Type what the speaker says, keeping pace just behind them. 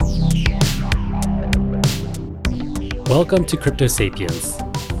Welcome to Crypto Sapiens,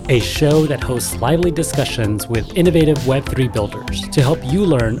 a show that hosts lively discussions with innovative Web3 builders to help you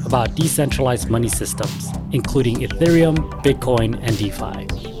learn about decentralized money systems, including Ethereum, Bitcoin, and DeFi.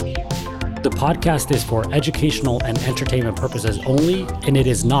 The podcast is for educational and entertainment purposes only, and it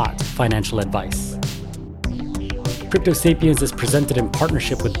is not financial advice. Crypto Sapiens is presented in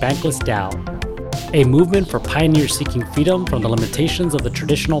partnership with Bankless DAO, a movement for pioneers seeking freedom from the limitations of the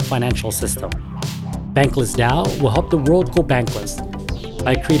traditional financial system. Bankless DAO will help the world go bankless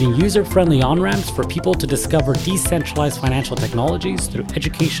by creating user-friendly on-ramps for people to discover decentralized financial technologies through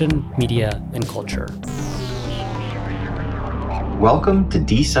education, media, and culture. Welcome to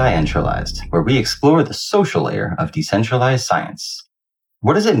Decentralized, where we explore the social layer of decentralized science.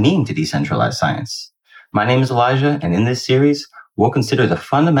 What does it mean to decentralize science? My name is Elijah, and in this series, we'll consider the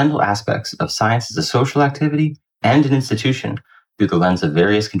fundamental aspects of science as a social activity and an institution through the lens of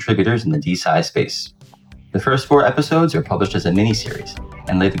various contributors in the DeSci space. The first 4 episodes are published as a mini-series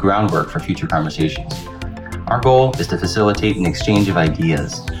and lay the groundwork for future conversations. Our goal is to facilitate an exchange of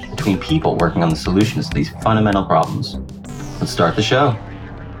ideas between people working on the solutions to these fundamental problems. Let's start the show.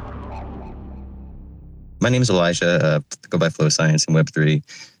 My name is Elijah, go by Flow Science and Web3.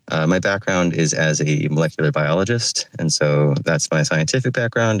 My background is as a molecular biologist, and so that's my scientific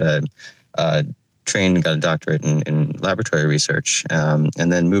background. I trained and got a doctorate in laboratory research, and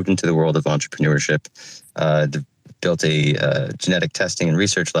then moved into the world of entrepreneurship. Built a genetic testing and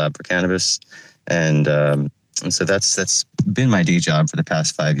research lab for cannabis, and so that's been my day job for the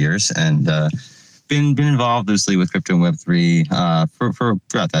past 5 years, and been involved loosely with crypto and Web3 for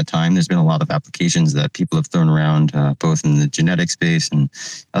throughout that time. There's been a lot of applications that people have thrown around, both in the genetic space and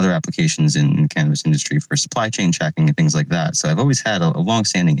other applications in the cannabis industry for supply chain tracking and things like that. So I've always had a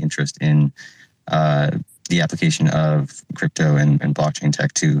long-standing interest in the application of crypto and blockchain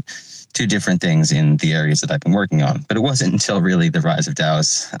tech to different things in the areas that I've been working on. But it wasn't until really the rise of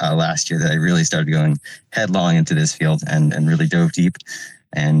DAOs last year that I really started going headlong into this field and really dove deep.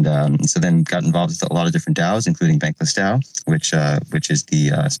 And so then got involved with a lot of different DAOs, including Bankless DAO, which is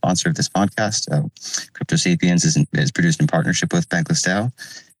the sponsor of this podcast. Crypto Sapiens is produced in partnership with Bankless DAO.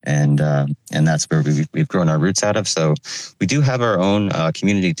 And that's where we've grown our roots out of. So we do have our own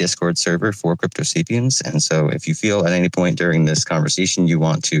community Discord server for Crypto Sapiens. And so if you feel at any point during this conversation you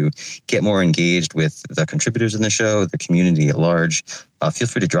want to get more engaged with the contributors in the show, the community at large, feel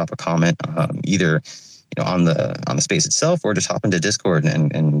free to drop a comment, either on the space itself, or just hop into Discord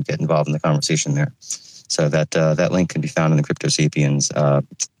and get involved in the conversation there. So that link can be found in the Crypto Sapiens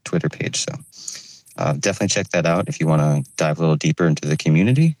Twitter page. So definitely check that out if you want to dive a little deeper into the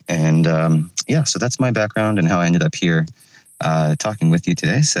community. And so that's my background and how I ended up here talking with you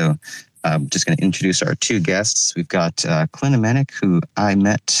today. So I'm just going to introduce our 2 guests. We've got Clinomenic, who I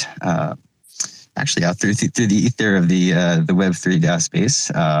met actually out through the ether of the Web3 DAO space.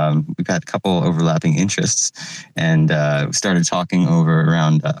 We've had a couple overlapping interests, and started talking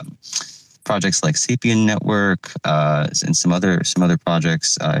around projects like Sapien Network and some other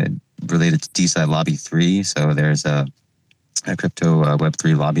projects related to DeSci Lobby 3. So there's a crypto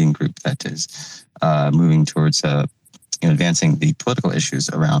Web3 lobbying group that is moving towards advancing the political issues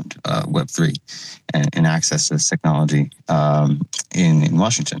around Web3 and access to this technology in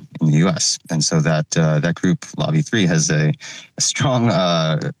Washington, in the U.S. And so that group, Lobby 3, has a strong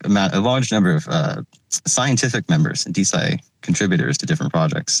a large number of scientific members and DeSci contributors to different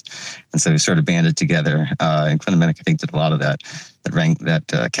projects. And so we sort of banded together, and Clinomenic, I think, did a lot of that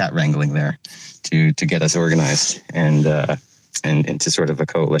cat wrangling there to get us organized and into sort of a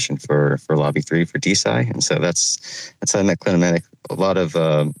coalition for Lobby 3 for DeSci. And so that's how I met Clinomenic. I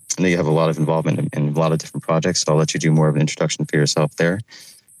know you have a lot of involvement in a lot of different projects, so I'll let you do more of an introduction for yourself there.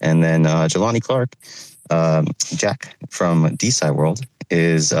 And then Jelani Clark, Jack from DeSci World,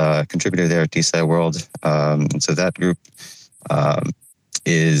 is a contributor there at DeSci World. And so that group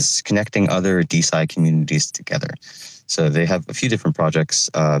is connecting other DeSci communities together. So they have a few different projects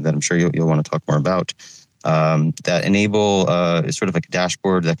that I'm sure you'll want to talk more about that enable sort of like a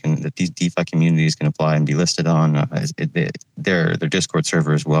dashboard that these DeFi communities can apply and be listed on. Their Discord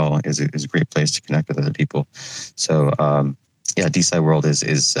server as well is a great place to connect with other people. So DeSci World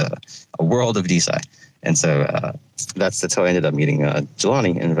is a world of DeSci. And so that's how I ended up meeting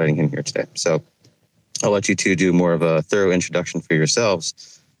Jelani and inviting him here today. So I'll let you two do more of a thorough introduction for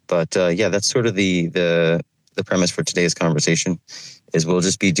yourselves. But that's sort of the premise for today's conversation. Is we'll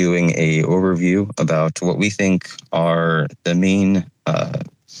just be doing a overview about what we think are the main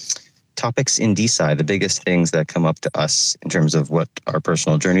topics in DeSci, the biggest things that come up to us in terms of what our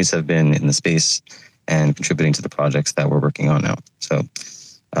personal journeys have been in the space and contributing to the projects that we're working on now. So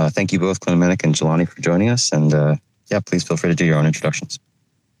thank you both, Clinomenic and Jelani, for joining us. And yeah, please feel free to do your own introductions.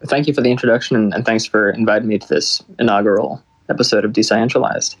 Thank you for the introduction, and thanks for inviting me to this inaugural episode of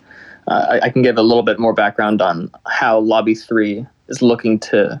Decentralized. I can give a little bit more background on how Lobby 3 is looking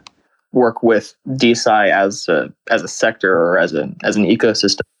to work with DeSci as a sector or as an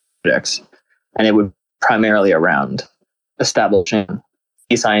ecosystem of projects, and it would primarily around establishing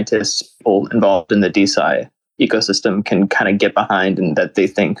scientists, people involved in the DeSci ecosystem can kind of get behind and that they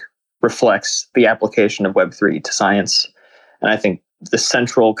think reflects the application of Web3 to science. And I think the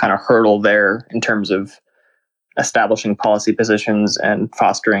central kind of hurdle there in terms of establishing policy positions and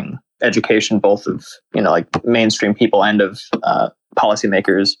fostering education, both of like mainstream people and of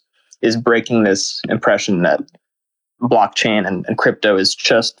policymakers, is breaking this impression that blockchain and crypto is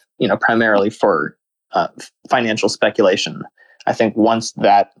just primarily for financial speculation. I think once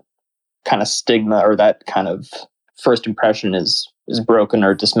that kind of stigma or that kind of first impression is broken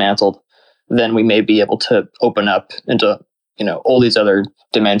or dismantled, then we may be able to open up into all these other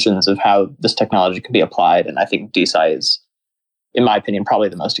dimensions of how this technology can be applied. And I think DeSci is, in my opinion, probably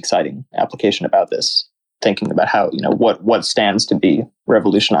the most exciting application about this, thinking about how, what stands to be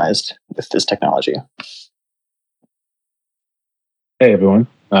revolutionized with this technology. Hey, everyone.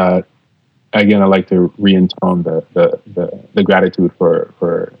 Again, I'd like to re-intone the gratitude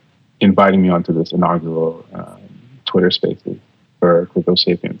for inviting me onto this inaugural Twitter Spaces for Crypto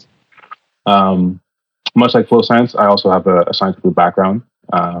Sapiens. Much like Flow Science, I also have a scientific background.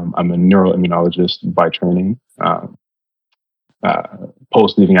 I'm a neuroimmunologist by training.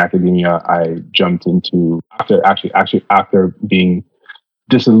 Post leaving academia, I jumped into after being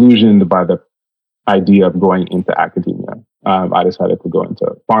disillusioned by the idea of going into academia. I decided to go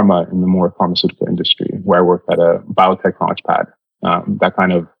into pharma in the more pharmaceutical industry, where I worked at a biotech launchpad that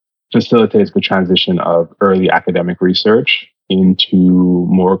kind of facilitates the transition of early academic research into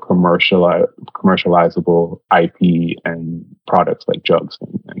more commercializable IP and products like drugs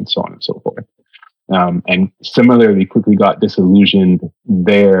and so on and so forth. And similarly, quickly got disillusioned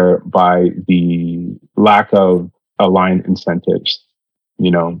there by the lack of aligned incentives.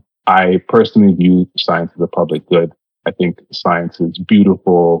 I personally view science as a public good. I think science is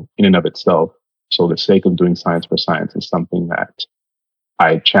beautiful in and of itself. So the sake of doing science for science is something that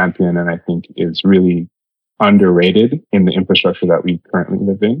I champion and I think is really underrated in the infrastructure that we currently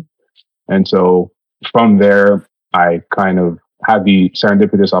live in. And so from there, I kind of had the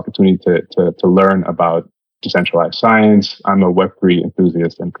serendipitous opportunity to learn about decentralized science. I'm a Web3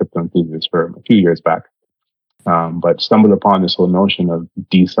 enthusiast and crypto enthusiast for a few years back, but stumbled upon this whole notion of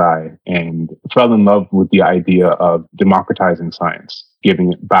DeSci and fell in love with the idea of democratizing science,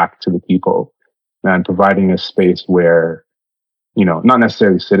 giving it back to the people and providing a space where, not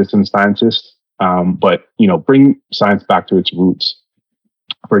necessarily citizen scientists, but bring science back to its roots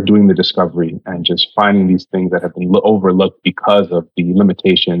for doing the discovery and just finding these things that have been overlooked because of the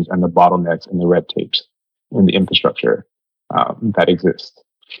limitations and the bottlenecks and the red tapes in the infrastructure that exist.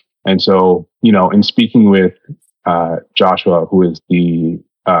 And so, in speaking with Joshua, who is the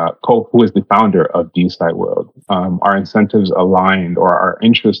founder of DeSci World, our incentives aligned or our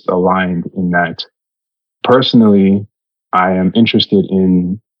interests aligned in that. Personally, I am interested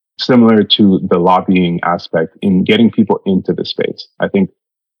in, similar to the lobbying aspect, in getting people into the space. I think,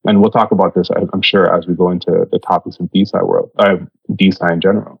 and we'll talk about this, I'm sure, as we go into the topics of DeSci World, DeSci in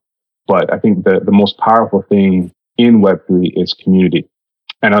general. But I think the most powerful thing in Web3 is community.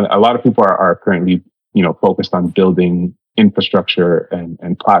 And a lot of people are currently, focused on building infrastructure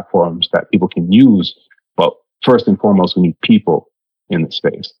and platforms that people can use. But first and foremost, we need people in the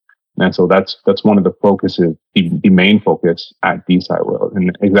space. And so that's one of the focuses, the main focus at DeSci World.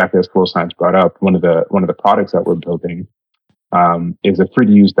 And exactly as Flow Science brought up, one of the products that we're building is a free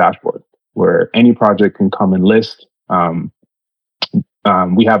to use dashboard where any project can come and list.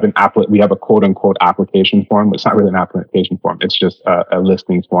 We have a quote unquote application form. It's not really an application form. It's just a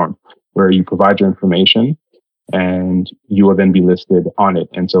listings form where you provide your information and you will then be listed on it.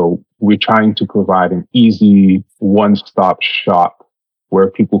 And so we're trying to provide an easy one-stop shop where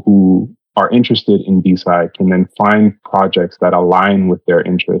people who are interested in DeSci can then find projects that align with their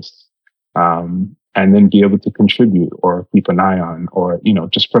interests, and then be able to contribute or keep an eye on, or,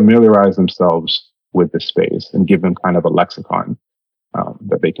 just familiarize themselves with the space and give them kind of a lexicon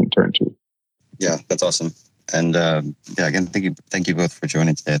that they can turn to. Yeah, that's awesome. And again, thank you both for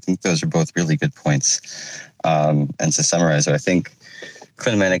joining today. I think those are both really good points. And to summarize, I think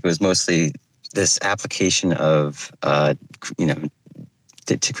Clinimatic was mostly this application of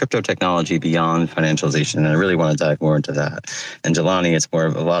to crypto technology beyond financialization, and I really want to dive more into that. And Jelani, it's more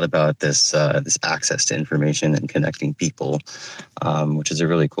of a lot about this this access to information and connecting people, which is a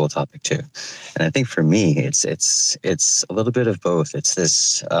really cool topic too. And I think for me, it's a little bit of both. It's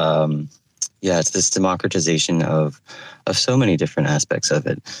this it's this democratization of so many different aspects of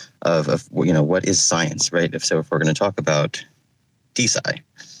it. Of what is science, right? If we're going to talk about DeSci,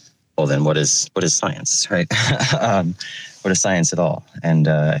 well, then what is science, right? What is science at all? And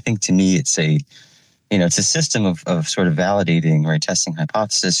I think to me, it's it's a system of sort of validating, right, testing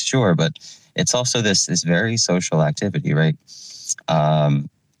hypothesis, sure, but it's also this very social activity, right?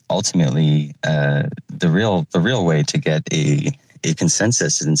 Ultimately, the real way to get a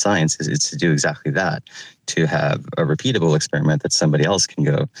consensus in science is to do exactly that, to have a repeatable experiment that somebody else can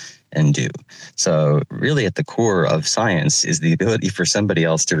go and do. So really at the core of science is the ability for somebody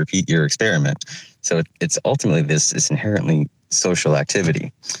else to repeat your experiment. So it's ultimately this inherently social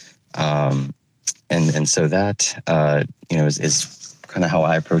activity. And so that, is kind of how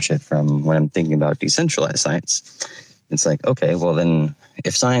I approach it from when I'm thinking about decentralized science. It's like, okay, well then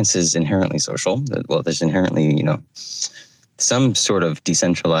if science is inherently social, well, there's inherently, some sort of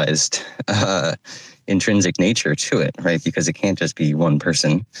decentralized intrinsic nature to it, right? Because it can't just be one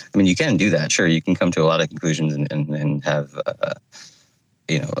person. I mean, you can do that, sure. You can come to a lot of conclusions and have, a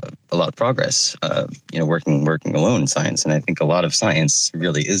lot of progress, working alone in science. And I think a lot of science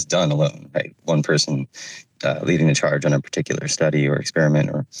really is done alone, right? One person leading the charge on a particular study or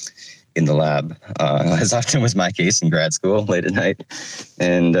experiment or in the lab, as often was my case in grad school late at night.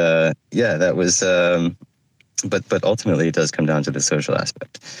 And that was... But ultimately, it does come down to the social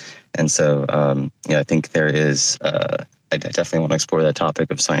aspect. And so, I think there is, I definitely want to explore that topic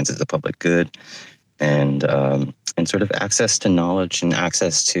of science as a public good and sort of access to knowledge and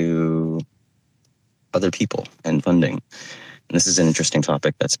access to other people and funding. And this is an interesting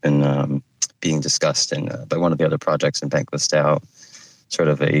topic that's been being discussed by one of the other projects in Bankless DAO, sort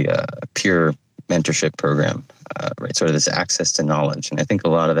of a peer mentorship program, right? Sort of this access to knowledge. And I think a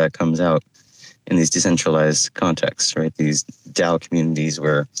lot of that comes out in these decentralized contexts, right? These DAO communities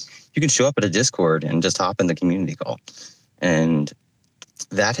where you can show up at a Discord and just hop in the community call. And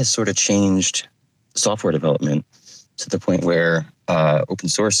that has sort of changed software development to the point where open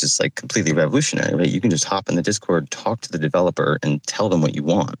source is like completely revolutionary, right? You can just hop in the Discord, talk to the developer and tell them what you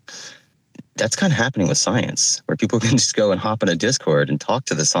want. That's kind of happening with science, where people can just go and hop in a Discord and talk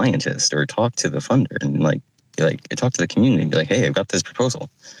to the scientist or talk to the funder and talk to the community and be like, hey, I've got this proposal.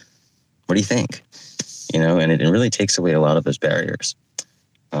 What do you think? And it really takes away a lot of those barriers.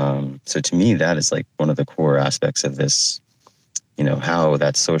 So to me, that is like one of the core aspects of this, how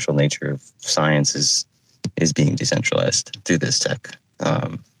that social nature of science is being decentralized through this tech,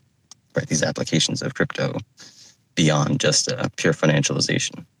 right? These applications of crypto beyond just pure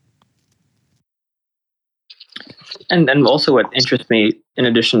financialization. And also what interests me, in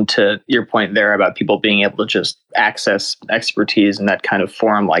addition to your point there about people being able to just access expertise in that kind of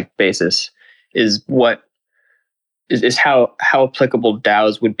forum-like basis, is how applicable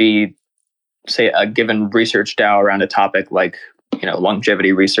DAOs would be, say, a given research DAO around a topic like,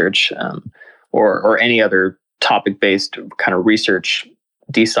 longevity research, or any other topic-based kind of research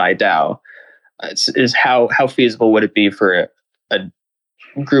DeSci DAO. Is how feasible would it be for a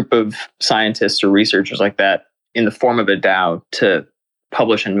group of scientists or researchers like that in the form of a DAO to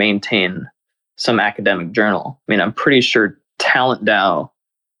publish and maintain some academic journal? I mean, I'm pretty sure Talent DAO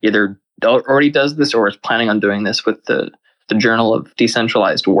either already does this or is planning on doing this with the Journal of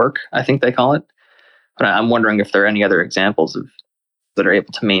Decentralized Work, I think they call it. But I'm wondering if there are any other examples that are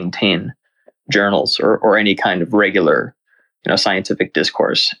able to maintain journals or any kind of regular, scientific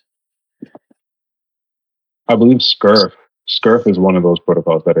discourse. I believe Scurf is one of those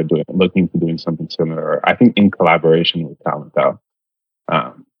protocols that are looking to doing something similar. I think in collaboration with Talent DAO.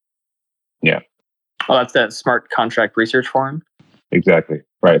 Well, that's that Smart Contract Research Forum. Exactly.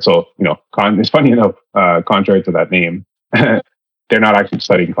 Right. So, it's funny enough, contrary to that name, they're not actually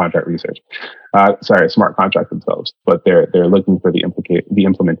studying contract research. Smart contracts themselves, but they're looking for the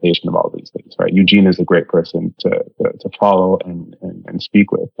implementation of all these things. Right. Eugene is a great person to follow and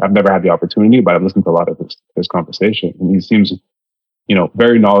speak with. I've never had the opportunity, but I've listened to a lot of this conversation, and he seems,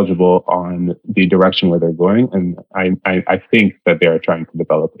 very knowledgeable on the direction where they're going. And I think that they are trying to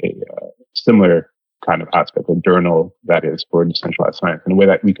develop a similar kind of aspect, a journal that is for decentralized science, in a way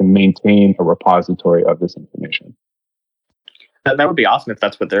that we can maintain a repository of this information. That would be awesome if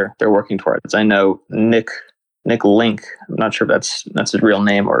that's what they're working towards. I know Nick Link, I'm not sure if that's his real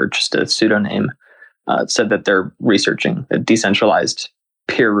name or just a pseudonym, said that they're researching a decentralized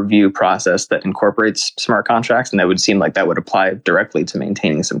peer review process that incorporates smart contracts, and that would seem like that would apply directly to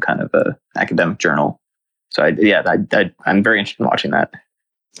maintaining some kind of a academic journal. So I'm very interested in watching that.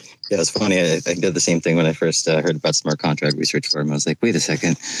 Yeah, it's funny. I did the same thing when I first heard about smart contract research firm. I was like, wait a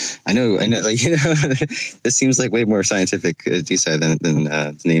second, I know, like, this seems like way more scientific DeSci than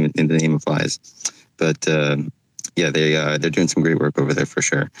the name implies. But they're doing some great work over there for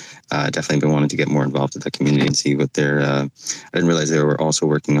sure. Definitely been wanting to get more involved with the community and see what they're. I didn't realize they were also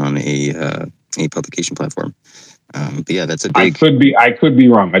working on a publication platform. But yeah, that's a big. I could be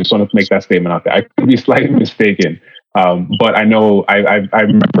wrong. I just wanted to make that statement out there. I could be slightly mistaken. But I know I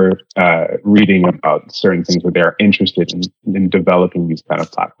remember reading about certain things where they're interested in developing these kind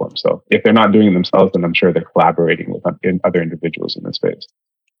of platforms. So if they're not doing it themselves, then I'm sure they're collaborating with other individuals in this space.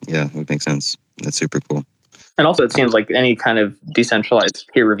 Yeah, that makes sense. That's super cool. And also, it seems like any kind of decentralized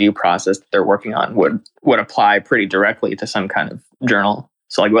peer review process that they're working on would apply pretty directly to some kind of journal.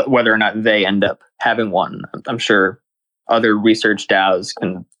 So, like whether or not they end up having one, I'm sure other research DAOs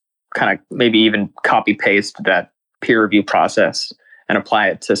can kind of maybe even copy paste that peer review process and apply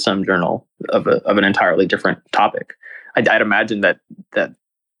it to some journal of an entirely different topic. I'd imagine that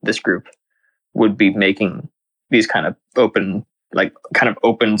this group would be making these kind of open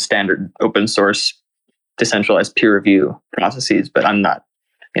standard, open source, decentralized peer review processes. But I'm not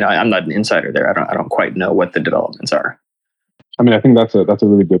an insider there. I don't quite know what the developments are. I mean, I think that's a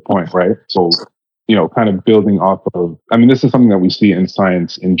really good point, right? So, kind of building off of, I mean, this is something that we see in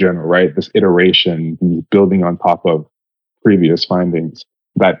science in general, right? This iteration, building on top of previous findings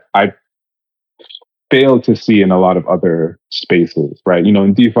that I fail to see in a lot of other spaces, right?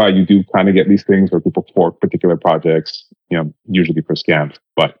 In DeFi, you do kind of get these things where people fork particular projects, usually for scams,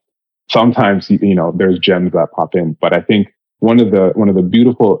 but sometimes, there's gems that pop in. But I think one of the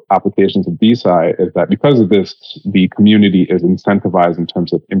beautiful applications of DeSci is that because of this, the community is incentivized in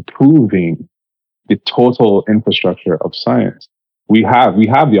terms of improving the total infrastructure of science. We have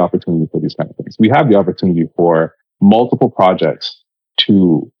the opportunity for these kind of things. We have the opportunity for multiple projects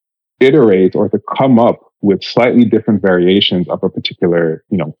to iterate or to come up with slightly different variations of a particular,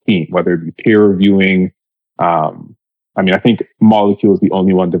 theme, whether it be peer reviewing. I think Molecule is the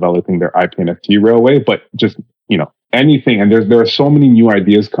only one developing their IP-NFT railway, but just, anything. And there are so many new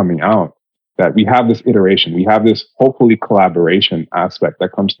ideas coming out that we have this iteration, we have this hopefully collaboration aspect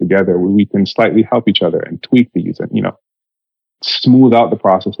that comes together where we can slightly help each other and tweak these and, smooth out the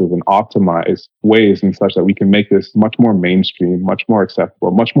processes and optimize ways and such that we can make this much more mainstream, much more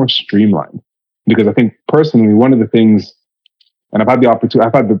acceptable, much more streamlined. Because I think personally, one of the things, and I've had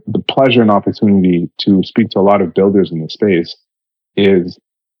the pleasure and opportunity to speak to a lot of builders in the space, is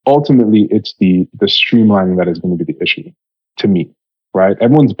ultimately it's the streamlining that is going to be the issue to me. Right?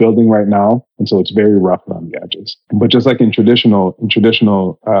 Everyone's building right now, and so it's very rough around the edges. But just like in traditional in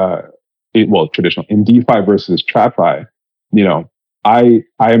DeFi versus TradFi, I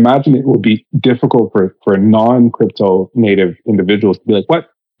imagine it will be difficult for non-crypto native individuals to be like, what?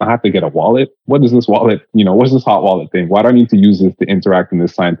 I have to get a wallet? What is this wallet? What's this hot wallet thing? Why do I need to use this to interact in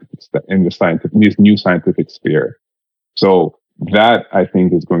this new scientific sphere? So that I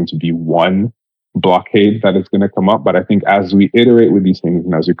think is going to be one blockade that is going to come up. But I think as we iterate with these things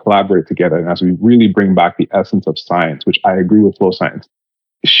and as we collaborate together and as we really bring back the essence of science, which I agree with Flow Science,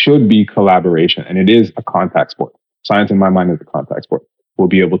 it should be collaboration. And it is a contact sport. Science in my mind is a contact sport. We'll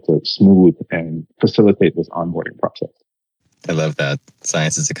be able to smooth and facilitate this onboarding process. I love that.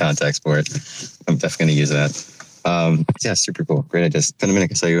 Science is a contact sport. I'm definitely going to use that. Yeah, super cool. Great idea. Just a minute,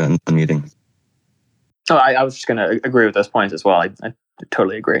 I saw you unmuting. Oh, I was just going to agree with those points as well. I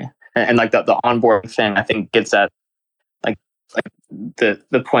totally agree. And like the onboard thing, I think gets at like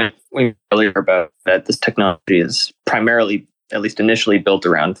the point we made earlier about that this technology is primarily, at least initially, built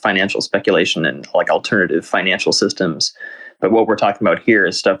around financial speculation and like alternative financial systems. But what we're talking about here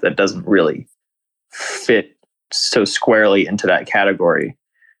is stuff that doesn't really fit so squarely into that category.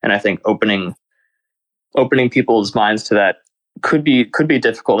 And I think opening people's minds to that could be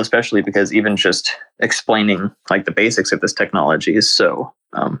difficult, especially because even just explaining like the basics of this technology is so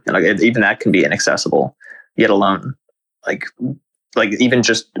even that can be inaccessible, yet alone like even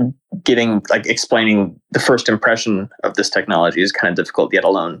just getting like explaining the first impression of this technology is kind of difficult, yet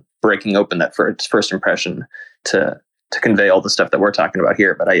alone breaking open that first impression to convey all the stuff that we're talking about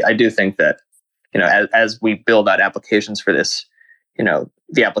here. But I do think that as we build out applications for this,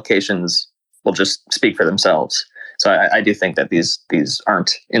 the applications will just speak for themselves. So I do think that these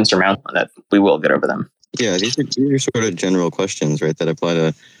aren't insurmountable, that we will get over them. Yeah, these are sort of general questions, right, that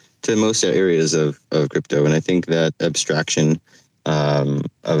apply to most areas of crypto. And I think that abstraction of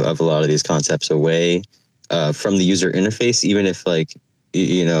a lot of these concepts away from the user interface, even if like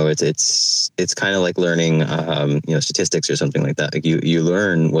it's kind of like learning statistics or something like that. Like you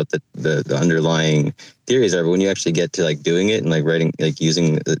learn what the underlying theories are, but when you actually get to like doing it and like writing, like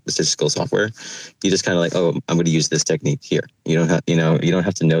using the statistical software, you just kind of like, oh, I'm going to use this technique here. You don't have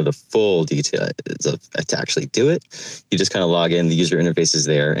to know the full details to actually do it. You just kind of log in, the user interface is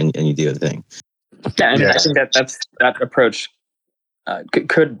there, and you do the thing. Yeah, and I think that approach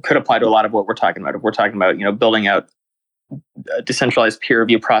could apply to a lot of what we're talking about. If we're talking about building out a decentralized peer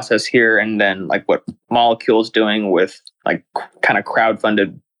review process here, and then like what Molecule's doing with like kind of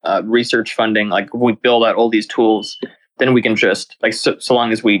crowdfunded research funding, like if we build out all these tools, then we can just like so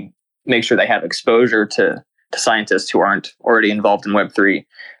long as we make sure they have exposure to scientists who aren't already involved in Web3,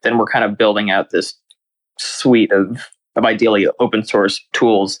 then we're kind of building out this suite of ideally open source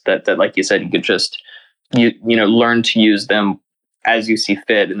tools that like you said, you could just learn to use them as you see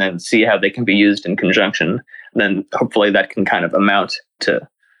fit, and then see how they can be used in conjunction. Then hopefully that can kind of amount to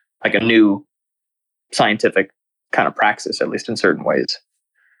like a new scientific kind of praxis, at least in certain ways.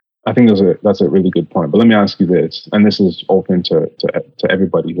 I think that's a really good point. But let me ask you this, and this is open to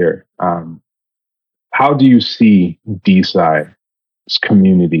everybody here. How do you see DeSci's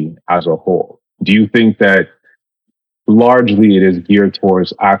community as a whole? Do you think that largely it is geared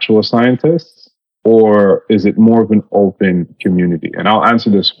towards actual scientists, or is it more of an open community? And I'll answer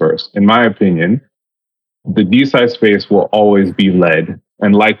this first. In my opinion, the DeSci space will always be led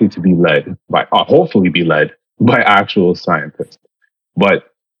and likely to be led by, hopefully be led by actual scientists. But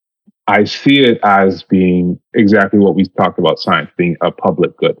I see it as being exactly what we talked about science being a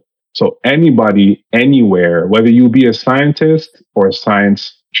public good. So anybody, anywhere, whether you be a scientist or a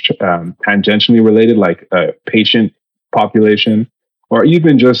science tangentially related, like a patient population, or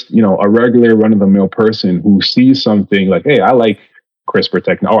even just, a regular run-of-the-mill person who sees something like, hey, I like CRISPR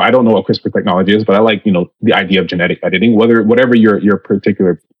technology, or I don't know what CRISPR technology is, but I like, the idea of genetic editing, whatever your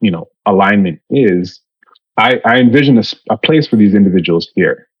particular, alignment is, I envision a place for these individuals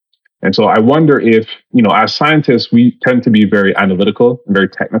here. And so I wonder if, as scientists, we tend to be very analytical and very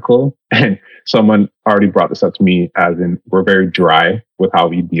technical. And someone already brought this up to me, as in we're very dry with how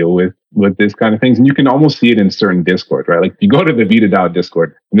we deal with this kind of things. And you can almost see it in certain Discord, right? Like if you go to the VitaDAO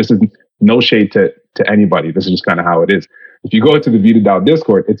Discord, and this is no shade to anybody, this is just kind of how it is. If you go to the VitaDAO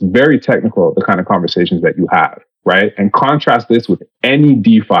Discord, it's very technical, the kind of conversations that you have, right? And contrast this with any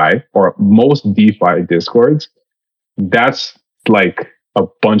DeFi or most DeFi Discords, that's like a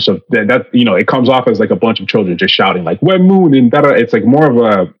bunch of that it comes off as like a bunch of children just shouting like "Web Moon" and that. It's like more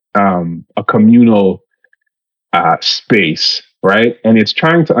of a communal space, right? And it's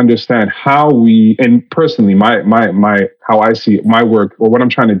trying to understand how we, and personally, my how I see my work, or what I'm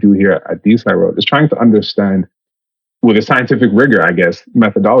trying to do here at DeSci World, is trying to understand with a scientific rigor, I guess,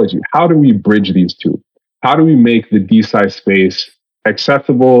 methodology. How do we bridge these two? How do we make the DeSci space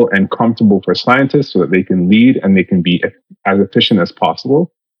accessible and comfortable for scientists so that they can lead and they can be as efficient as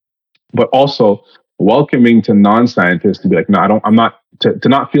possible, but also welcoming to non-scientists to be like, no, I'm not, to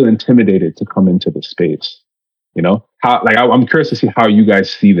not feel intimidated to come into the space. I'm curious to see how you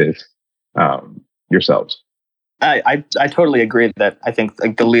guys see this yourselves. I totally agree that I think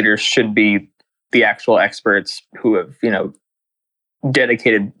like the leaders should be the actual experts who have,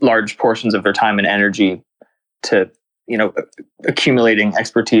 dedicated large portions of their time and energy to accumulating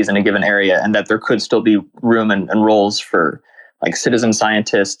expertise in a given area, and that there could still be room and roles for like citizen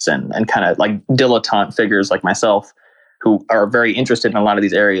scientists and kind of like dilettante figures like myself who are very interested in a lot of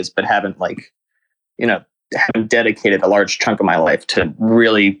these areas, but haven't haven't dedicated a large chunk of my life to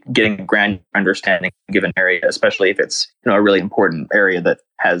really getting a granular understanding of a given area, especially if it's a really important area that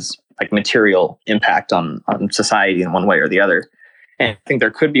has like material impact on society in one way or the other. And I think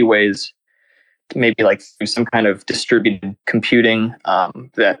there could be ways, maybe like through some kind of distributed computing,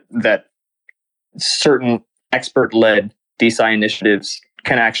 that certain expert-led DeSci initiatives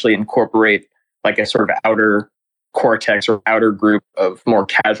can actually incorporate like a sort of outer cortex or outer group of more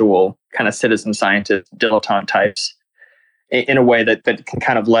casual kind of citizen scientists, dilettante types, in a way that can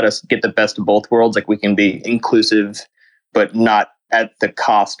kind of let us get the best of both worlds. Like we can be inclusive, but not at the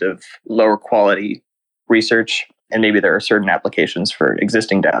cost of lower quality research. And maybe there are certain applications for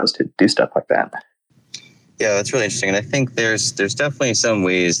existing DAOs to do stuff like that. Yeah, that's really interesting. And I think there's definitely some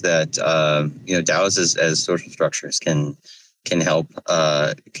ways that DAOs as social structures can help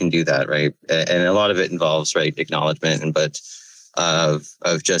can do that, right? And a lot of it involves acknowledgement but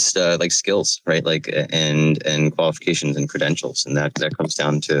of just like skills, right? Like and qualifications and credentials, and that comes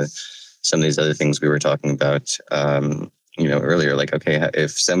down to some of these other things we were talking about earlier. Like, okay,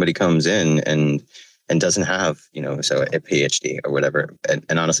 if somebody comes in and and doesn't have, so a PhD or whatever.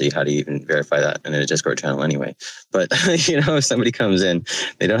 And honestly, how do you even verify that in a Discord channel anyway? But, if somebody comes in,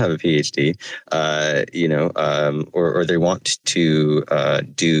 they don't have a PhD, or they want to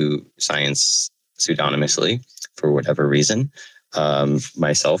do science pseudonymously for whatever reason.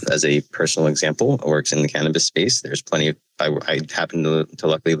 Myself, as a personal example, works in the cannabis space. There's plenty of, I happen to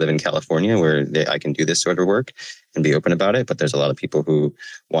luckily live in California where I can do this sort of work and be open about it. But there's a lot of people who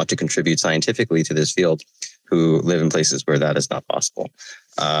want to contribute scientifically to this field who live in places where that is not possible.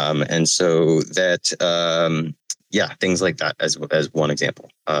 And so that, things like that as one example,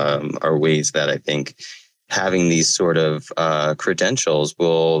 are ways that I think having these sort of credentials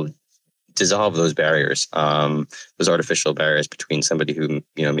will dissolve those barriers, those artificial barriers between somebody who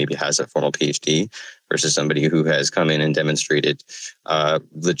maybe has a formal PhD versus somebody who has come in and demonstrated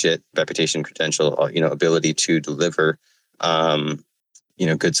legit reputation, credential, ability to deliver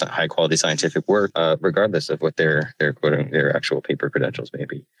good high quality scientific work, regardless of what their quoting their actual paper credentials may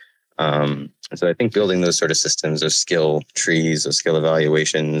be. So I think building those sort of systems, those skill trees, those skill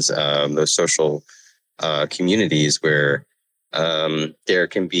evaluations, those social communities where there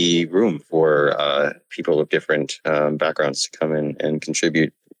can be room for people of different backgrounds to come in and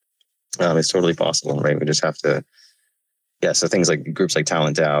contribute. It's totally possible, right? We just have to, so things like groups like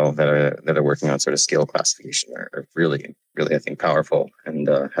Talent DAO that are working on sort of skill classification are really, really, I think, powerful and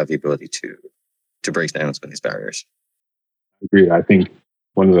have the ability to break down some of these barriers. I agree. I think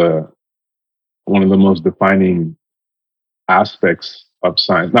one of the most defining aspects of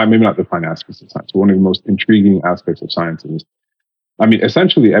science, maybe not defining aspects of science, but one of the most intriguing aspects of science is,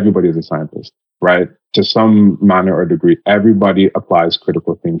 essentially everybody is a scientist, right? To some manner or degree, everybody applies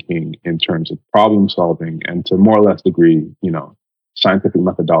critical thinking in terms of problem solving and to more or less degree, scientific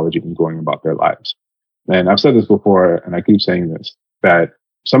methodology in going about their lives. And I've said this before, and I keep saying this, that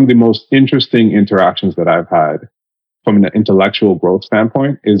some of the most interesting interactions that I've had from an intellectual growth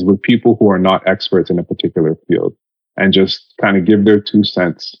standpoint is with people who are not experts in a particular field and just kind of give their 2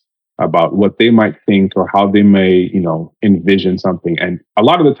 cents about what they might think or how they may, envision something. And a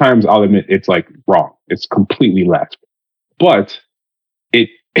lot of the times I'll admit it's like wrong. It's completely left. But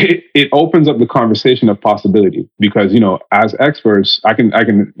it opens up the conversation of possibility because, as experts, I can, as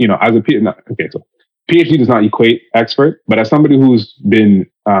a PhD, so PhD does not equate expert, but as somebody who's been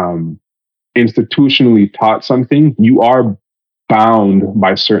institutionally taught something, you are bound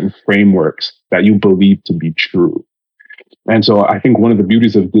by certain frameworks that you believe to be true. And so I think one of the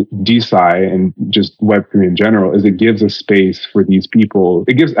beauties of DeSci and just Web3 in general is it gives a space for these people.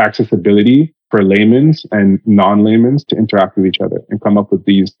 It gives accessibility for laymen's and non-laymen's to interact with each other and come up with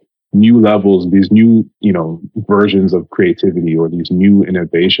these new levels, these new, versions of creativity or these new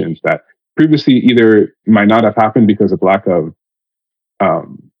innovations that previously either might not have happened because of lack of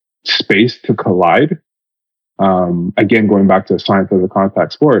space to collide. Again, going back to science as a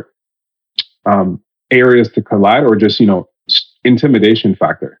contact sport, areas to collide or just, intimidation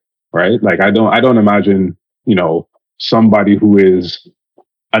factor, right? Like I don't imagine, somebody who is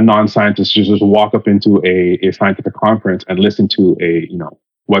a non-scientist just walk up into a scientific conference and listen to a,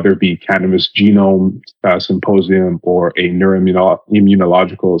 whether it be cannabis genome symposium or a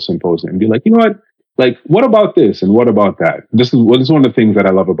neuroimmunological symposium and be like, you know what? Like, what about this and what about that? This is one of the things that I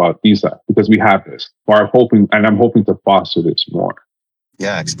love about DeSci because we have this, or I'm hoping to foster this more.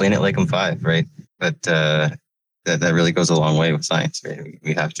 Yeah, explain it like I'm 5, right? But that really goes a long way with science. Right?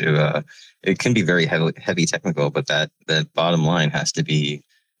 We have to. It can be very heavy technical, but that bottom line has to be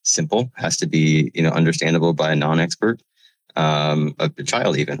simple, has to be understandable by a non-expert, a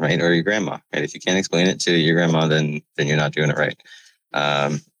child even, right, or your grandma. Right? If you can't explain it to your grandma, then you're not doing it right,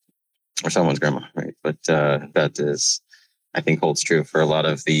 or someone's grandma, right? But that is, I think, holds true for a lot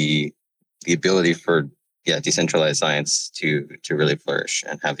of the ability for decentralized science to really flourish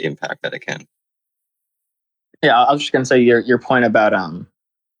and have the impact that it can. Yeah, I was just going to say your point about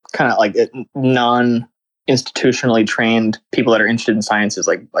kind of like non-institutionally trained people that are interested in science is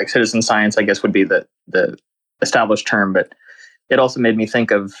like citizen science, I guess would be the established term, but it also made me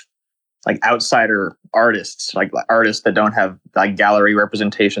think of like outsider artists, like artists that don't have like gallery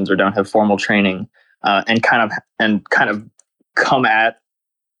representations or don't have formal training, and kind of come at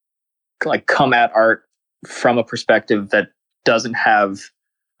art from a perspective that doesn't have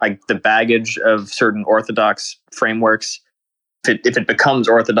like the baggage of certain orthodox frameworks. If it becomes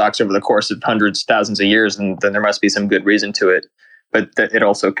orthodox over the course of hundreds, thousands of years, then there must be some good reason to it. But that it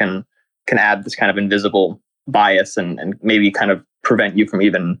also can add this kind of invisible bias and maybe kind of prevent you from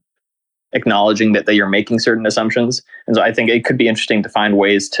even acknowledging that you're making certain assumptions. And so I think it could be interesting to find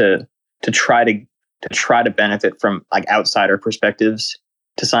ways to try to benefit from like outsider perspectives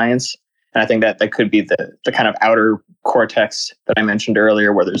to science And I think that could be the kind of outer cortex that I mentioned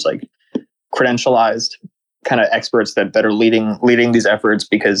earlier, where there's like credentialized kind of experts that are leading these efforts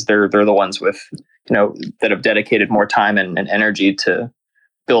because they're the ones with, that have dedicated more time and energy to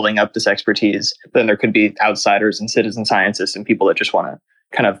building up this expertise. But then there could be outsiders and citizen scientists and people that just want to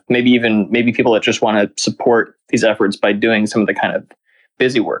kind of maybe people that just want to support these efforts by doing some of the kind of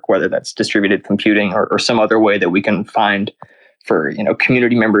busy work, whether that's distributed computing or some other way that we can find for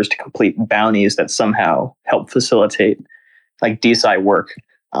community members to complete bounties that somehow help facilitate like DeSci work.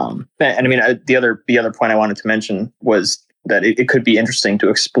 And I mean, the other point I wanted to mention was that it could be interesting to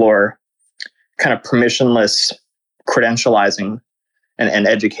explore kind of permissionless credentializing and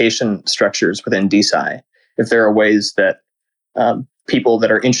education structures within DeSci. If there are ways that people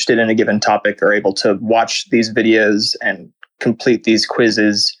that are interested in a given topic are able to watch these videos and complete these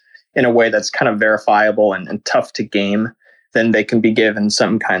quizzes in a way that's kind of verifiable and tough to game, then they can be given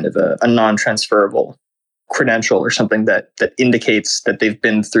some kind of a non-transferable credential or something that indicates that they've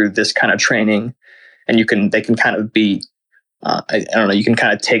been through this kind of training, and they can kind of be I don't know, you can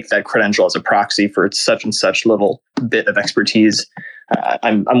kind of take that credential as a proxy for such and such little bit of expertise.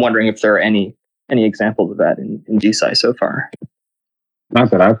 I'm wondering if there are any examples of that in DeSci so far.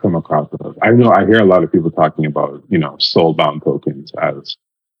 Not that I've come across those. I hear a lot of people talking about, soul-bound tokens as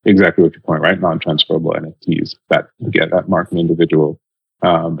exactly what you point, right? Non-transferable NFTs that get that mark an individual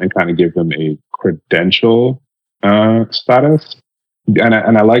and kind of give them a credential status.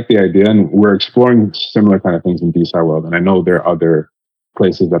 And I like the idea, and we're exploring similar kind of things in DeSci world. And I know there are other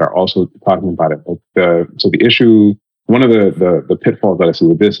places that are also talking about it. But so the issue, one of the pitfalls that I see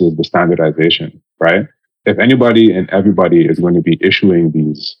with this is the standardization, right? If anybody and everybody is going to be issuing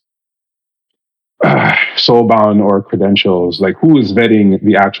these soulbound or credentials, like who is vetting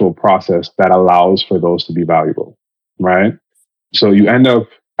the actual process that allows for those to be valuable, right? So you end up,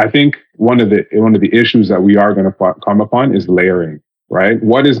 I think one of the issues that we are going to come upon is layering, right?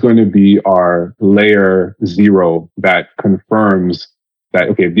 What is going to be our layer 0 that confirms that,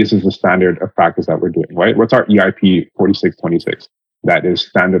 okay, this is the standard of practice that we're doing, right? What's our EIP 4626 that is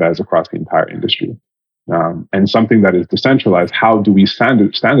standardized across the entire industry? And something that is decentralized, how do we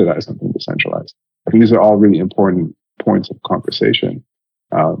standardize something decentralized? I think these are all really important points of conversation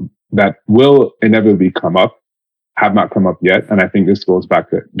that will inevitably come up, have not come up yet. And I think this goes back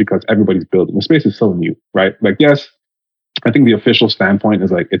to, because everybody's building. The space is so new, right? Like, yes, I think the official standpoint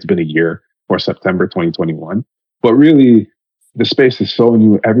is like, it's been a year, or September 2021. But really, the space is so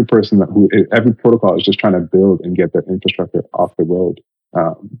new. Every protocol is just trying to build and get their infrastructure off the road.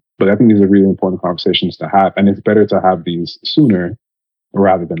 But I think these are really important conversations to have. And it's better to have these sooner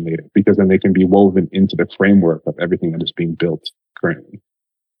rather than later, because then they can be woven into the framework of everything that is being built currently.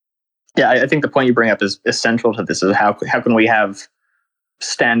 Yeah, I think the point you bring up is essential to this, is how can we have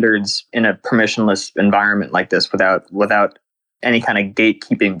standards in a permissionless environment like this without any kind of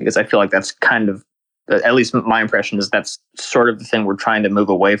gatekeeping? Because I feel like that's kind of, at least my impression is that's sort of the thing we're trying to move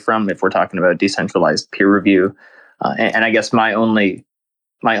away from if we're talking about decentralized peer review. And I guess my only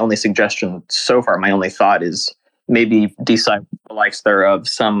suggestion so far, my only thought is maybe DeSci, the likes thereof,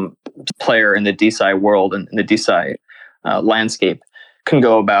 some player in the DeSci world and in the DeSci landscape can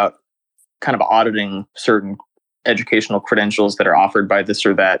go about kind of auditing certain educational credentials that are offered by this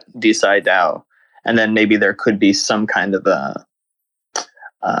or that DeSci DAO. And then maybe there could be some kind of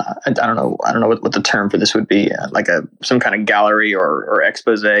I don't know what the term for this would be, like some kind of gallery or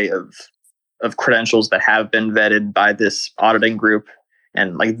expose of credentials that have been vetted by this auditing group.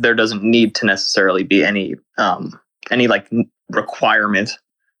 And like, there doesn't need to necessarily be any like requirement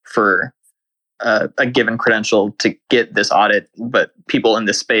for a given credential to get this audit, but people in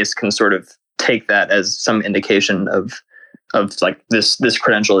this space can sort of take that as some indication of like this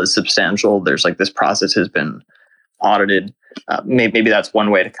credential is substantial. There's like, this process has been audited. Maybe that's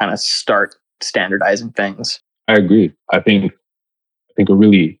one way to kind of start standardizing things. I agree. I think a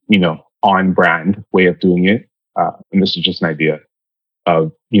really on brand way of doing it, and this is just an idea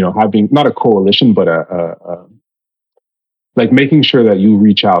of having not a coalition, but a like making sure that you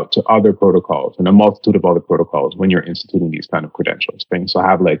reach out to other protocols and a multitude of other protocols when you're instituting these kind of credentials things. So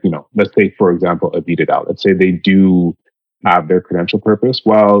have like, let's take, for example, Avita DAO. Let's say they do have their credential purpose.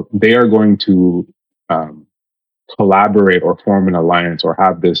 Well, they are going to collaborate or form an alliance or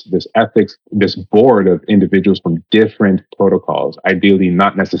have this ethics, this board of individuals from different protocols, ideally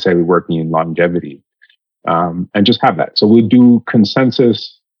not necessarily working in longevity, and just have that. So we do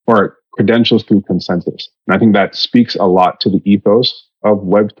consensus or credentials through consensus. And I think that speaks a lot to the ethos of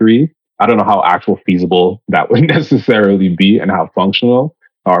Web3. I don't know how actual feasible that would necessarily be and how functional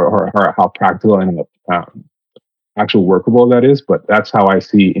or how practical and actual workable that is, but that's how I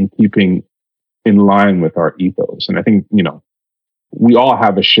see in keeping in line with our ethos. And I think, we all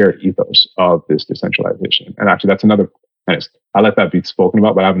have a shared ethos of this decentralization. And actually, that's another, I'll let that be spoken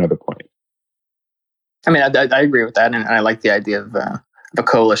about, but I have another point. I mean, I agree with that, and I like the idea of a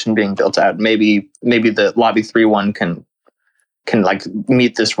coalition being built out. Maybe the Lobby 3 one can like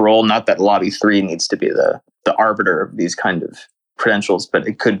meet this role. Not that Lobby 3 needs to be the arbiter of these kind of credentials, but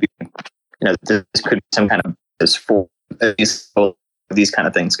it could be, this could be some kind of this for these kind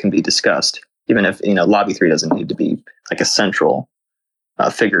of things can be discussed, even if Lobby 3 doesn't need to be like a central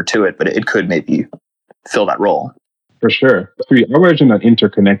figure to it, but it could maybe fill that role. For sure. Our version of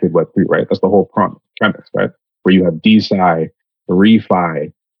interconnected Web3, right? That's the whole premise, right? Where you have DeSci,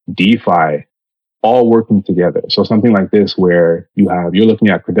 ReFi, DeFi, all working together. So something like this, where you're looking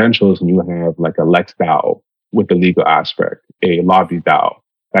at credentials and you have like a Lex DAO with the legal aspect, a Lobby DAO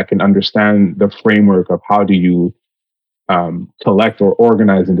that can understand the framework of how do you collect or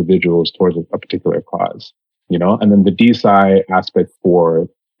organize individuals towards a particular cause, and then the DeSci aspect for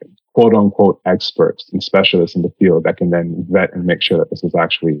quote unquote experts and specialists in the field that can then vet and make sure that this is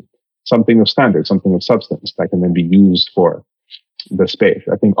actually something of standard, something of substance that can then be used for the space.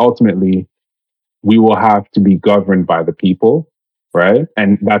 I think ultimately we will have to be governed by the people, right?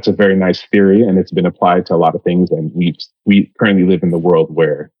 And that's a very nice theory, and it's been applied to a lot of things. And we currently live in the world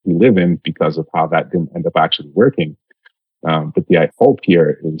where we live in because of how that didn't end up actually working. But the hope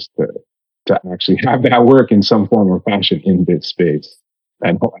here is to actually have that work in some form or fashion in this space.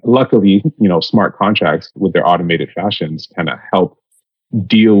 And luckily, smart contracts with their automated fashions kind of help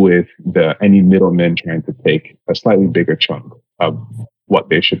deal with any middlemen trying to take a slightly bigger chunk of what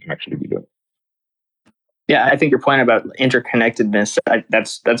they should actually be doing. Yeah, I think your point about interconnectedness,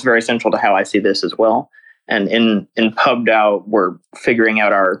 that's very central to how I see this as well. And in PubDAO, we're figuring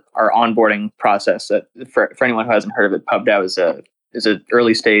out our onboarding process. That for anyone who hasn't heard of it, PubDAO is a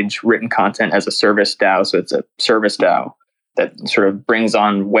early stage written content as a service DAO. So it's a service DAO that sort of brings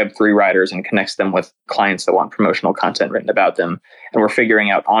on Web3 writers and connects them with clients that want promotional content written about them. And we're figuring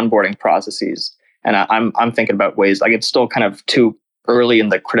out onboarding processes. And I'm thinking about ways, like it's still kind of too early in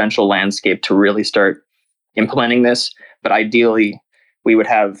the credential landscape to really start implementing this. But ideally, we would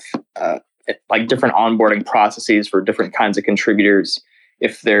have like different onboarding processes for different kinds of contributors.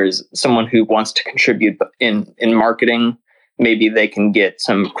 If there's someone who wants to contribute in marketing, maybe they can get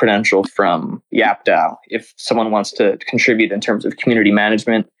some credential from YapDAO. If someone wants to contribute in terms of community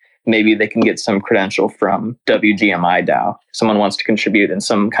management, maybe they can get some credential from WGMI DAO. If someone wants to contribute in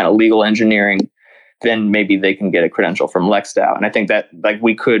some kind of legal engineering, then maybe they can get a credential from LexDAO. And I think that like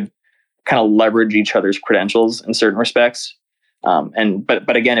we could kind of leverage each other's credentials in certain respects.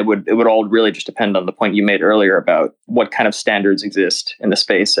 But again, it would all really just depend on the point you made earlier about what kind of standards exist in the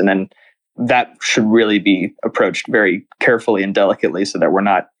space, and then that should really be approached very carefully and delicately, so that we're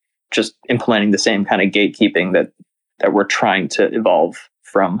not just implementing the same kind of gatekeeping that we're trying to evolve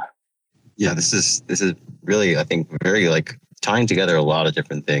from. Yeah, this is really, I think, very like tying together a lot of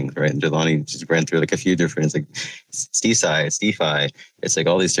different things, right? And Jelani just ran through like a few different, like it's DeSci, it's DeFi, it's like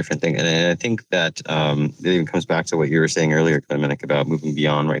all these different things. And I think that it even comes back to what you were saying earlier, Dominic, about moving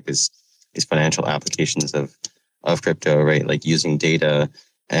beyond, right, these financial applications of crypto, right? Like using data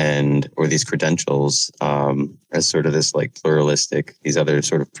or these credentials as sort of this like pluralistic, these other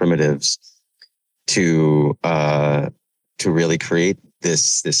sort of primitives to really create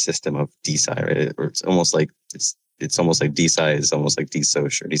this system of DeSci, right? Or it's almost like DeSci is almost like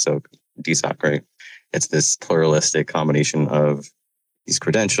DSoc or DSoc, right? It's this pluralistic combination of these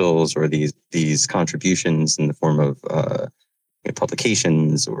credentials or these contributions in the form of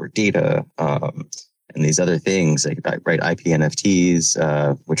publications or data and these other things, like right IP NFTs,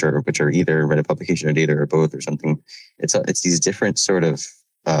 which are either right, a publication or data or both or something. It's these different sort of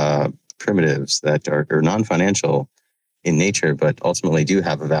primitives that are non-financial in nature, but ultimately do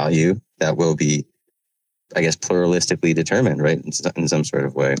have a value that will be, I guess, pluralistically determined, right, in some sort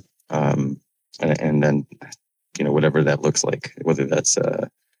of way, and then whatever that looks like, whether that's a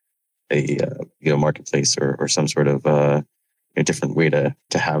marketplace or some sort of a different way to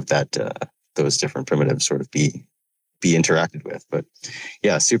have that those different primitives sort of be interacted with. But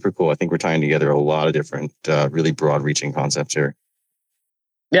yeah, super cool. I think we're tying together a lot of different really broad-reaching concepts here.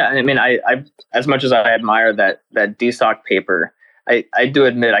 Yeah, I mean, I as much as I admire that DSoc paper, I do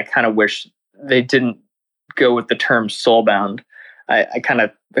admit I kind of wish they didn't go with the term soulbound. I kind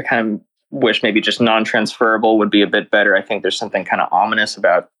of wish maybe just non-transferable would be a bit better. I think there's something kind of ominous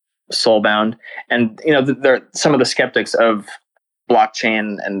about soulbound, and there some of the skeptics of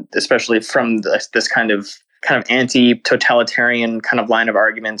blockchain, and especially from this kind of kind of anti-totalitarian kind of line of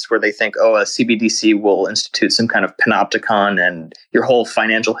arguments where they think, oh, a CBDC will institute some kind of panopticon and your whole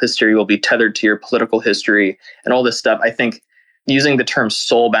financial history will be tethered to your political history and all this stuff. I think using the term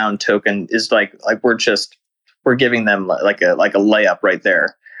soulbound token is like we're giving them like a layup right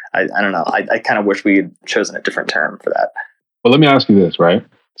there. I don't know. I kind of wish we had chosen a different term for that. Well, let me ask you this, right?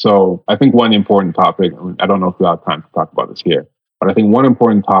 So I think one important topic, I don't know if we have time to talk about this here, but I think one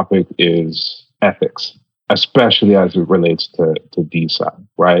important topic is ethics, especially as it relates to DeSci,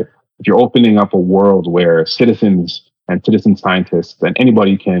 right? If you're opening up a world where citizens and citizen scientists and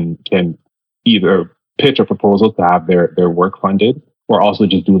anybody can either pitch a proposal to have their work funded or also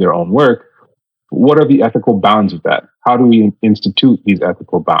just do their own work, what are the ethical bounds of that? How do we institute these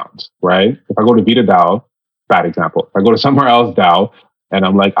ethical bounds, right? If I go to VitaDAO, bad example. If I go to somewhere else DAO and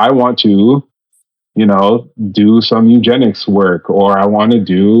I'm like, I want to, do some eugenics work, or I want to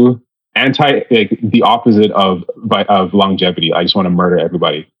do the opposite of longevity. I just want to murder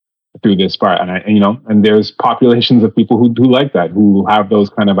everybody through this part. And there's populations of people who like that, who have those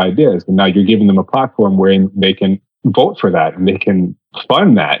kind of ideas. And now you're giving them a platform where they can vote for that and they can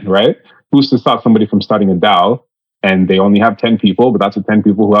fund that, right? Who's to stop somebody from starting a DAO and they only have 10 people, but that's the 10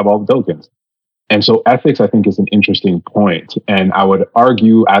 people who have all the tokens. And so ethics, I think, is an interesting point. And I would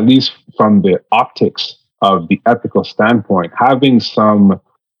argue, at least from the optics of the ethical standpoint, having some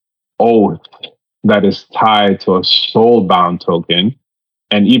oath that is tied to a soul-bound token,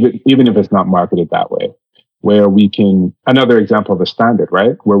 and even if it's not marketed that way, where we can, another example of a standard,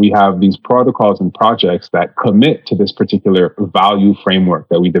 right? Where we have these protocols and projects that commit to this particular value framework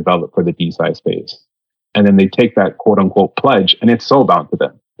that we develop for the DeSci space. And then they take that quote unquote pledge and it's soul-bound to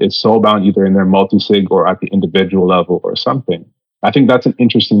them. It's soul-bound either in their multi-sig or at the individual level or something. I think that's an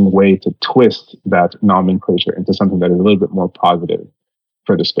interesting way to twist that nomenclature into something that is a little bit more positive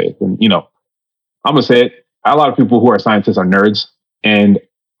for the space. And, I'm going to say it, a lot of people who are scientists are nerds, and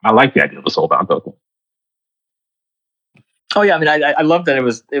I like the idea of a soul-bound token. Oh yeah, I mean, I love that it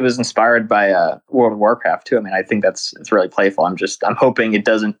was inspired by World of Warcraft too. I mean, I think it's really playful. I'm hoping it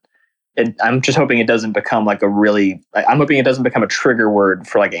doesn't. I'm just hoping it doesn't become like I'm hoping it doesn't become a trigger word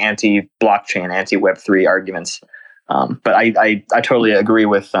for like anti-blockchain, anti-Web3 arguments. But I totally agree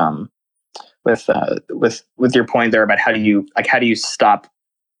with your point there about how do you stop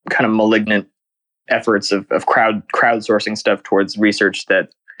kind of malignant efforts of crowdsourcing stuff towards research that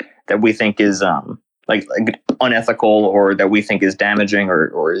we think is like unethical or that we think is damaging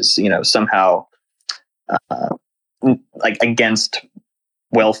or is somehow like against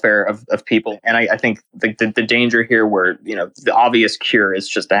welfare of people. And I think the danger here where the obvious cure is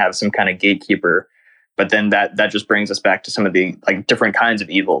just to have some kind of gatekeeper, but then that just brings us back to some of the like different kinds of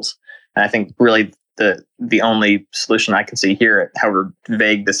evils. And I think really the only solution I can see here, however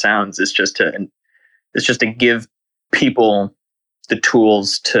vague this sounds, is just to give people the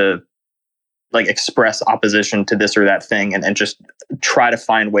tools to like express opposition to this or that thing and just try to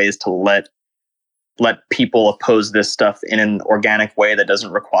find ways to let people oppose this stuff in an organic way that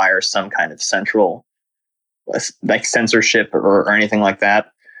doesn't require some kind of central like censorship or anything like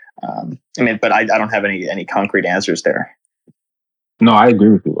that. But I don't have any concrete answers there. No, I agree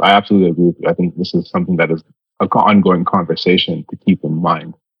with you. I absolutely agree with you. I think this is something that is an ongoing conversation to keep in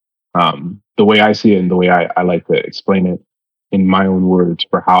mind. The way I see it and the way I like to explain it in my own words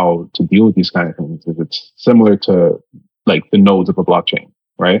for how to deal with these kind of things is it's similar to like the nodes of a blockchain,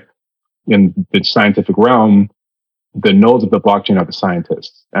 right? In the scientific realm, the nodes of the blockchain are the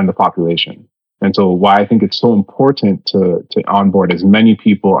scientists and the population. And so why I think it's so important to onboard as many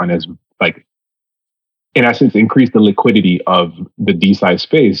people and as like, in essence, increase the liquidity of the DeSci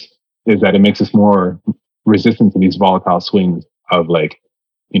space is that it makes us more resistant to these volatile swings of like,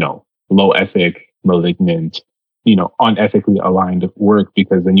 low ethic, malignant, unethically aligned work,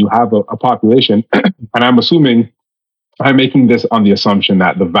 because then you have a population, and I'm making this on the assumption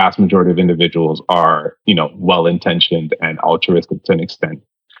that the vast majority of individuals are, well-intentioned and altruistic to an extent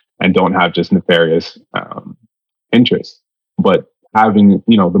and don't have just nefarious interests. But having,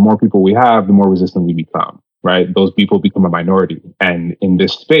 the more people we have, the more resistant we become, right? Those people become a minority. And in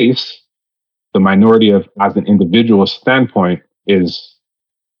this space, the minority as an individual standpoint is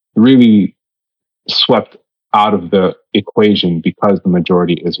really swept out of the equation because the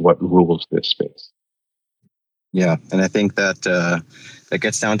majority is what rules this space. Yeah, and I think that that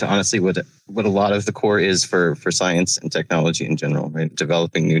gets down to honestly what a lot of the core is for science and technology in general, right?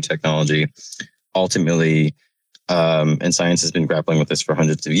 Developing new technology, ultimately, and science has been grappling with this for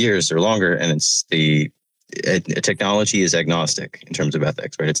hundreds of years or longer, and it's technology is agnostic in terms of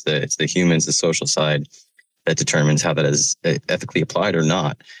ethics, right? It's the humans, the social side that determines how that is ethically applied or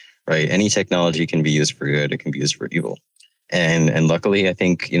not. right? Any technology can be used for good, it can be used for evil. And luckily, I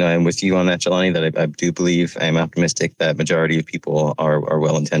think, I'm with you on that, Jelani, that I do believe, I'm optimistic that majority of people are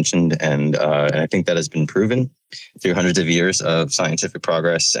well-intentioned. And I think that has been proven through hundreds of years of scientific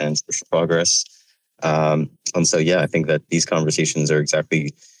progress and social progress. And so, yeah, I think that these conversations are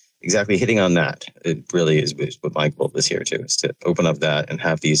exactly hitting on that. It really is what my goal is here too, is to open up that and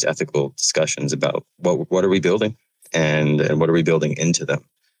have these ethical discussions about what are we building and what are we building into them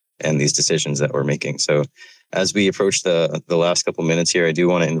and these decisions that we're making. So as we approach the last couple minutes here, I do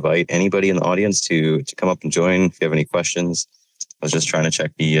want to invite anybody in the audience to come up and join if you have any questions. I was just trying to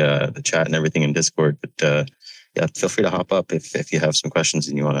check the chat and everything in Discord, but yeah, feel free to hop up if you have some questions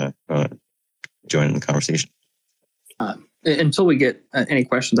and you want to join in the conversation. Until we get any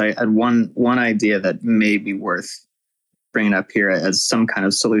questions, I had one idea that may be worth bringing up here as some kind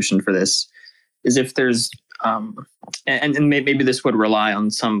of solution for this, is if there's and maybe this would rely on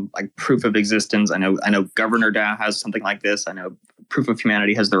some like proof of existence. I know Governor DAO has something like this. I know Proof of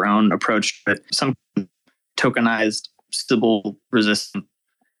Humanity has their own approach, but some tokenized Sybil resistant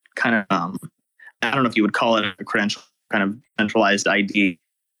kind of I don't know if you would call it a credential, kind of centralized ID,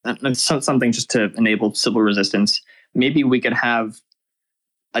 something just to enable Sybil resistance. Maybe we could have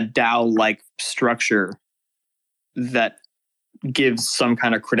a DAO-like structure that gives some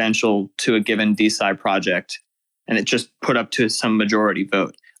kind of credential to a given DeSci project, and it just put up to some majority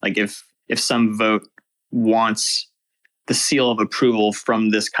vote. Like if some vote wants the seal of approval from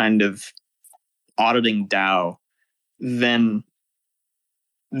this kind of auditing DAO, then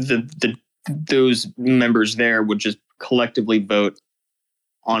those members there would just collectively vote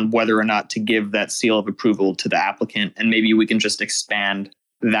on whether or not to give that seal of approval to the applicant. And maybe we can just expand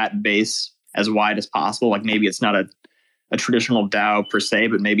that base as wide as possible. Like maybe it's not a traditional DAO per se,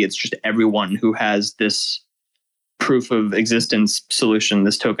 but maybe it's just everyone who has this proof of existence solution,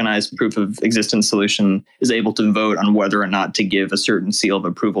 this tokenized proof of existence solution, is able to vote on whether or not to give a certain seal of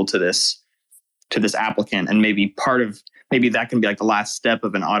approval to this applicant. And maybe that can be like the last step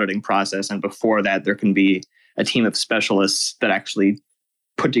of an auditing process. And before that, there can be a team of specialists that actually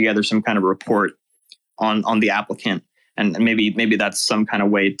put together some kind of report on the applicant. And maybe that's some kind of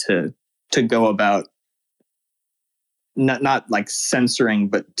way to go about not like censoring,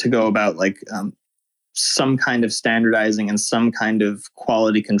 but to go about like some kind of standardizing and some kind of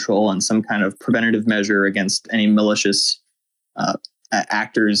quality control and some kind of preventative measure against any malicious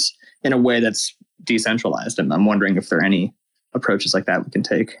actors in a way that's decentralized. And I'm wondering if there are any approaches like that we can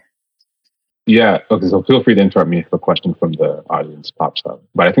take. Yeah, okay, so feel free to interrupt me if a question from the audience pops up.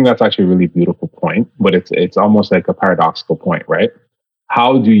 But I think that's actually a really beautiful point, but it's almost like a paradoxical point, right?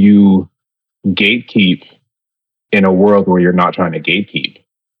 How do you gatekeep in a world where you're not trying to gatekeep?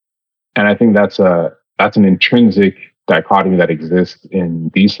 And I think that's an intrinsic dichotomy that exists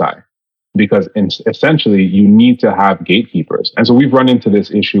in DeSci, because essentially you need to have gatekeepers. And so we've run into this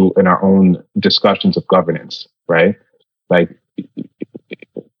issue in our own discussions of governance, right? Like,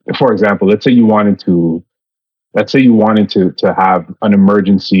 for example, let's say you wanted to have an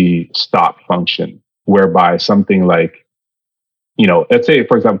emergency stop function whereby something like, let's say,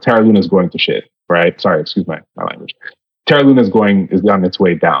 for example, Terra Luna is going to shit, right? Sorry, excuse my language. Terra Luna is on its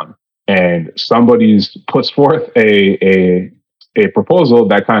way down, and somebody's puts forth a proposal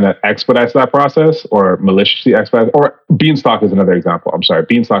that kind of expedites that process or maliciously expedites. Or Beanstalk is another example. I'm sorry,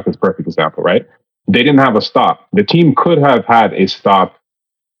 Beanstalk is a perfect example, right? They didn't have a stop. The team could have had a stop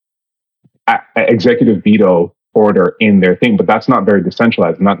executive veto order in their thing, but that's not very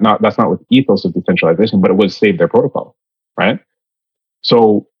decentralized. That's not with the ethos of decentralization, but it would save their protocol, right?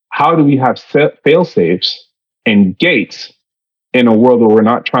 So how do we have fail safes and gates in a world where we're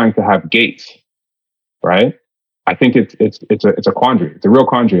not trying to have gates, right? I think it's a quandary. It's a real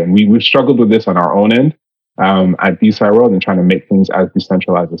quandary, and we've struggled with this on our own end at DeSci World and trying to make things as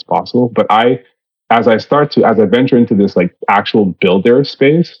decentralized as possible. But as I venture into this like actual builder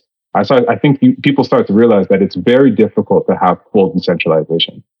space, I think people start to realize that it's very difficult to have full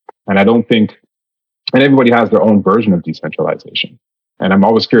decentralization. And everybody has their own version of decentralization. And I'm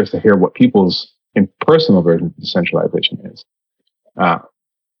always curious to hear what people's personal version of decentralization is.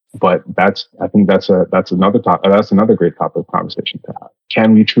 But I think that's another great topic of conversation to have.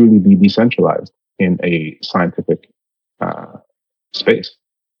 Can we truly be decentralized in a scientific space?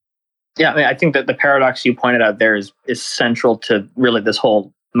 Yeah, I mean, I think that the paradox you pointed out there is central to really this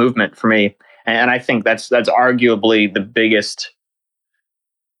whole movement for me, and I think that's arguably the biggest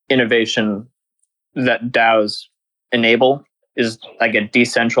innovation that DAOs enable, is like a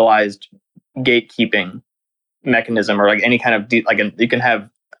decentralized gatekeeping mechanism, or like any kind of you can have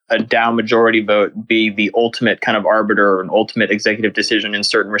a DAO majority vote be the ultimate kind of arbiter or an ultimate executive decision in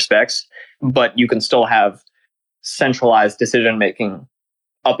certain respects, but you can still have centralized decision making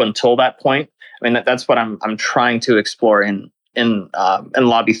up until that point. I mean, that's what I'm trying to explore in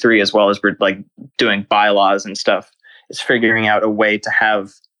Lobby 3, as well as we're like doing bylaws and stuff, is figuring out a way to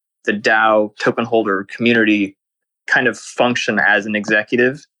have the DAO token holder community kind of function as an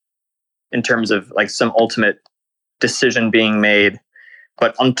executive in terms of like some ultimate decision being made.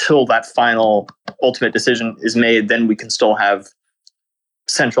 But until that final ultimate decision is made, then we can still have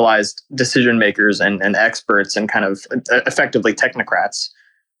centralized decision makers and experts and kind of effectively technocrats.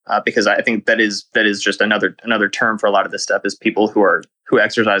 Because I think that is just another term for a lot of this stuff, is people who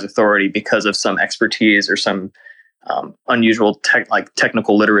exercise authority because of some expertise or some unusual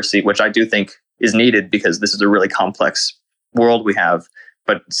technical literacy, which I do think is needed because this is a really complex world we have.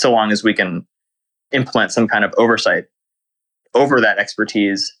 But so long as we can implement some kind of oversight over that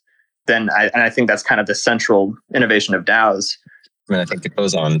expertise, then I think that's kind of the central innovation of DAOs. I mean, I think it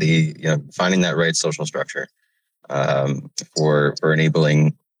goes on finding that right social structure for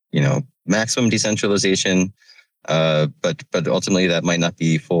enabling maximum decentralization, but ultimately that might not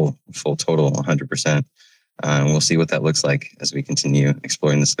be full total 100%. We'll see what that looks like as we continue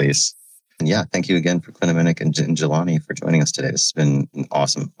exploring the space. And yeah, thank you again for Clinaminnick and Jelani for joining us today. This has been an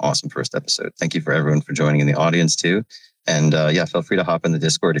awesome first episode. Thank you for everyone for joining in the audience too. And feel free to hop in the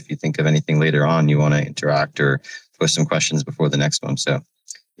Discord if you think of anything later on you want to interact or post some questions before the next one. So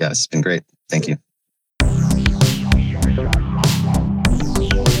yeah, it's been great. Thank you.